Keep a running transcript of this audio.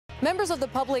Members of the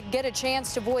public get a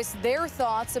chance to voice their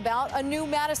thoughts about a new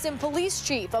Madison police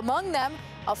chief, among them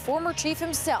a former chief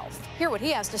himself. Hear what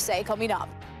he has to say coming up.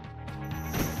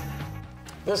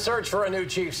 The search for a new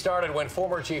chief started when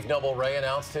former Chief Noble Ray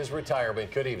announced his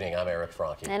retirement. Good evening, I'm Eric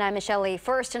Franke. And I'm Michelle Lee.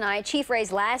 First tonight, Chief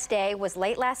Ray's last day was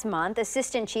late last month.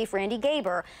 Assistant Chief Randy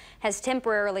Gaber has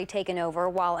temporarily taken over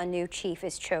while a new chief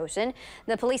is chosen.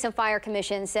 The Police and Fire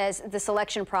Commission says the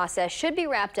selection process should be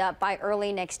wrapped up by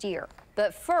early next year.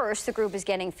 But first, the group is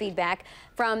getting feedback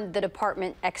from the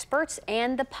department experts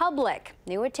and the public.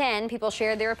 New at 10, people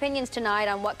shared their opinions tonight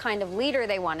on what kind of leader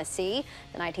they want to see.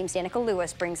 The night team's Dannika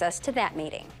Lewis brings us to that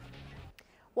meeting.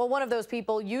 Well, one of those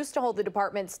people used to hold the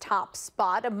department's top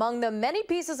spot. Among the many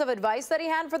pieces of advice that he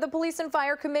had for the Police and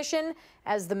Fire Commission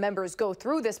as the members go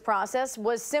through this process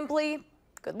was simply,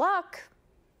 good luck.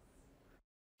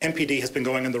 MPD has been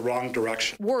going in the wrong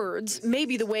direction. Words may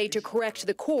be the way to correct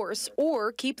the course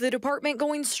or keep the department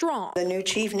going strong. The new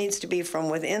chief needs to be from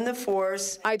within the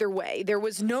force. Either way, there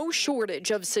was no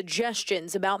shortage of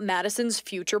suggestions about Madison's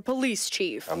future police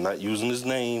chief. I'm not using his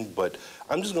name, but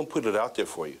I'm just going to put it out there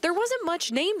for you. There wasn't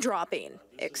much name dropping,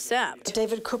 except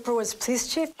David Cooper was police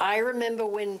chief. I remember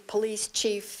when Police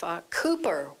Chief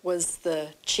Cooper was the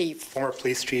chief. Former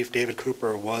police chief David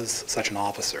Cooper was such an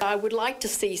officer. I would like to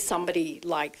see somebody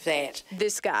like that.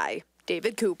 This guy,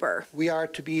 David Cooper. We are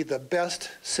to be the best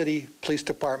city police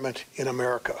department in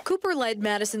America. Cooper led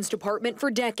Madison's department for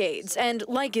decades, and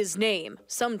like his name,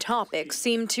 some topics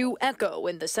seem to echo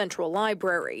in the Central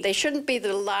Library. They shouldn't be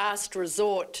the last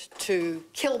resort to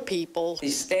kill people. The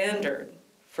standard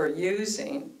for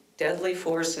using deadly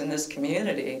force in this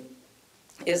community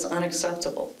is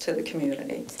unacceptable to the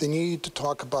community. They need to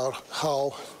talk about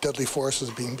how deadly force is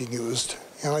being used.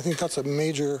 And I think that's a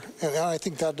major, and I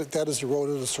think that has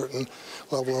eroded a certain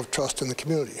level of trust in the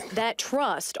community. That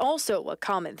trust, also a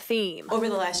common theme. Over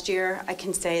the last year, I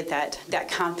can say that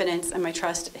confidence and my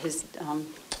trust is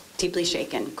deeply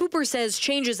shaken. Cooper says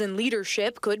changes in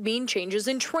leadership could mean changes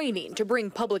in training to bring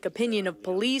public opinion of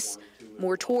police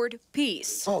more toward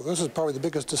peace. Oh, this is probably the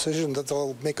biggest decision that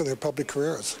they'll make in their public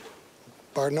careers,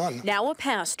 bar none. Now a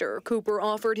pastor, Cooper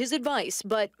offered his advice,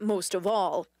 but most of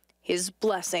all, his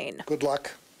blessing. Good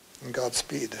luck and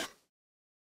Godspeed.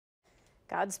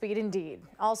 Godspeed indeed.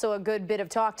 Also a good bit of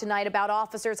talk tonight about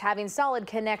officers having solid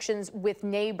connections with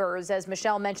neighbors. As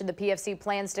Michelle mentioned, the PFC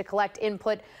plans to collect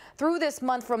input through this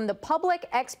month from the public,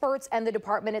 experts, and the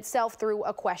department itself through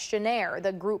a questionnaire.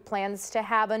 The group plans to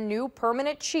have a new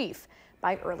permanent chief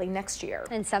by early next year.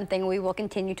 And something we will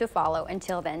continue to follow.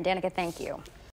 Until then, Dannika, thank you.